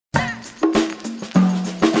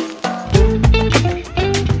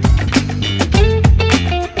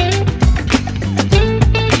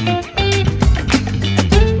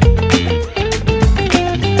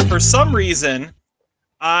some reason,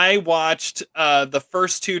 I watched the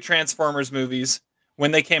first two Transformers movies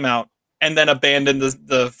when they came out, and then abandoned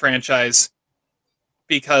the franchise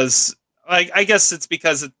because I guess it's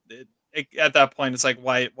because at that point it's like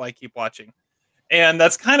why keep watching, and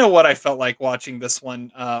that's kind of what I felt like watching this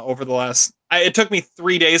one over the last. It took me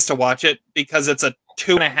 3 days to watch it because it's a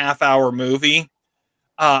 2.5 hour movie.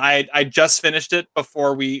 I just finished it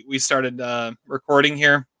before we started recording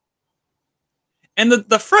here. And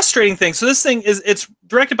the frustrating thing, so this thing it's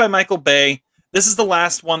directed by Michael Bay. This is the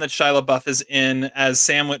last one that Shia LaBeouf is in as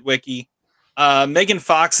Sam Witwicky. Megan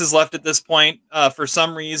Fox is left at this point. For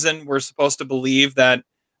some reason, we're supposed to believe that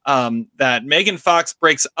that Megan Fox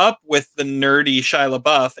breaks up with the nerdy Shia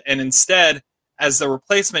LaBeouf, and instead, as the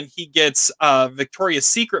replacement, he gets Victoria's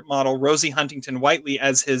Secret model Rosie Huntington Whiteley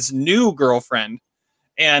as his new girlfriend.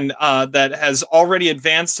 And that has already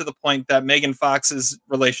advanced to the point that Megan Fox's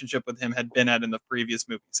relationship with him had been at in the previous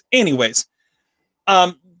movies. Anyways,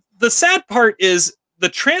 the sad part is the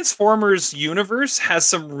Transformers universe has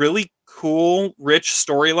some really cool, rich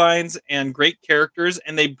storylines and great characters,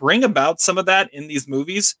 and they bring about some of that in these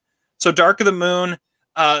movies. So Dark of the Moon,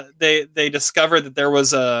 they discovered that there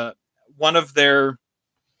was one of the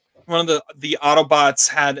Autobots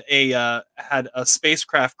had a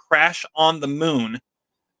spacecraft crash on the moon.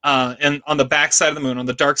 And on the back side of the moon, on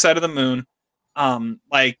the dark side of the moon,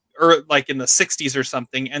 like in the 60s or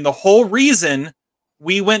something. And the whole reason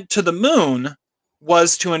we went to the moon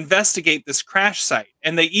was to investigate this crash site.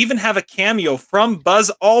 And they even have a cameo from Buzz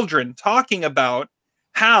Aldrin talking about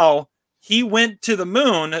how he went to the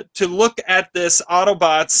moon to look at this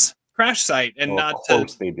Autobots crash site and not to. Of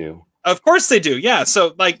course they do. Of course they do. Yeah.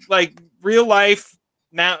 So like real life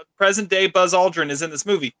now, present day Buzz Aldrin is in this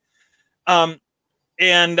movie.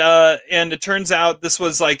 And it turns out this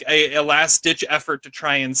was like a last-ditch effort to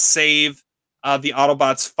try and save the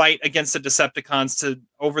Autobots' fight against the Decepticons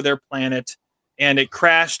over their planet, and it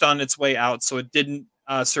crashed on its way out, so it didn't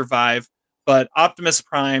survive. But Optimus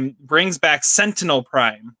Prime brings back Sentinel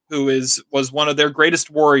Prime, who was one of their greatest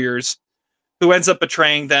warriors, who ends up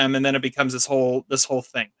betraying them, and then it becomes this whole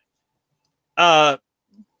thing.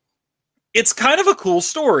 It's kind of a cool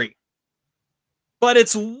story. But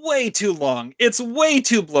it's way too long. It's way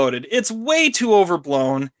too bloated. It's way too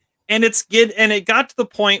overblown. And it got to the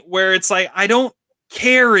point where it's like, I don't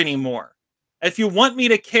care anymore. If you want me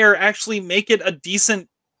to care, actually make it a decent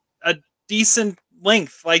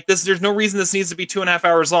length. Like this, there's no reason this needs to be 2.5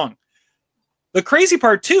 hours long. The crazy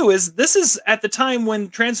part too is this is at the time when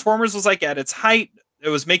Transformers was like at its height. It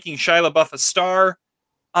was making Shia LaBeouf a star.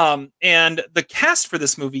 And the cast for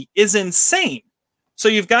this movie is insane. So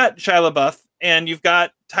you've got Shia LaBeouf, and you've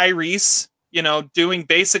got Tyrese, doing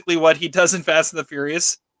basically what he does in Fast and the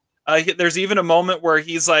Furious. There's even a moment where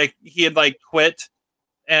he had quit,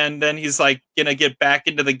 and then he's like gonna get back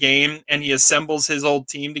into the game, and he assembles his old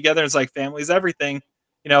team together. It's like family's everything,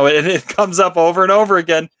 it comes up over and over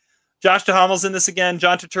again. Josh Duhamel's in this again.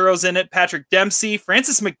 John Turturro's in it. Patrick Dempsey,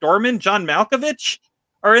 Francis McDormand, John Malkovich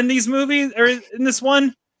are in these movies, or in this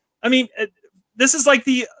one. I mean, this is like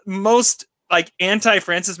the most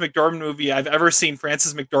anti-Francis McDormand movie I've ever seen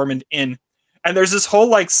Francis McDormand in. And there's this whole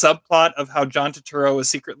subplot of how John Turturro is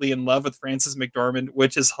secretly in love with Francis McDormand,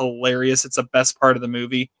 which is hilarious. It's the best part of the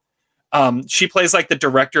movie. She plays the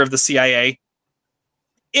director of the CIA.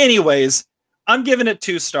 Anyways, I'm giving it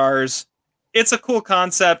 2 stars. It's a cool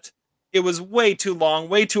concept. It was way too long,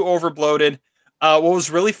 way too overbloated. What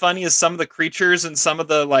was really funny is some of the creatures and some of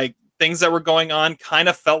the things that were going on kind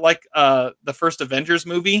of felt like the first Avengers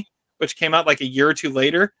movie, which came out a year or 2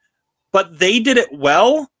 later, but they did it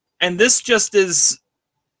well, and this just is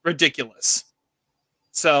ridiculous.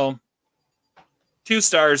 So, 2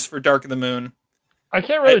 stars for Dark of the Moon. I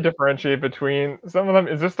can't really differentiate between some of them.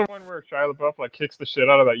 Is this the one where Shia LaBeouf kicks the shit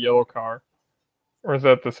out of that yellow car, or is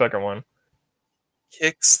that the second one?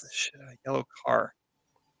 Kicks the shit out of yellow car.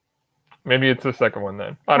 Maybe it's the second one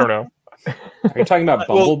then. I don't know. Are you talking about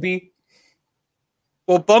Bumblebee?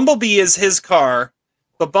 Well, Bumblebee is his car.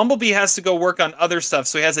 But Bumblebee has to go work on other stuff,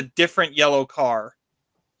 so he has a different yellow car.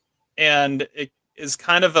 And it is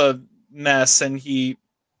kind of a mess, and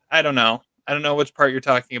I don't know. I don't know which part you're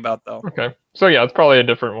talking about, though. Okay. So, yeah, it's probably a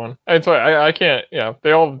different one. And so I can't,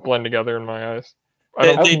 they all blend together in my eyes. I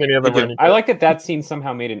don't think any of them are any good. I like that scene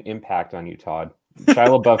somehow made an impact on you, Todd.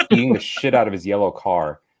 Shia LaBeouf eating the shit out of his yellow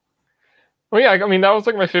car. Well, yeah, I mean, that was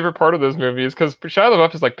my favorite part of those movies, because Shia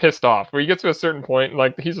LaBeouf is pissed off. Where he gets to a certain point,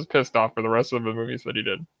 he's just pissed off for the rest of the movies that he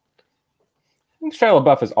did. I think Shia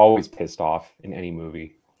LaBeouf is always pissed off in any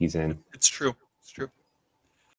movie he's in. It's true. It's true.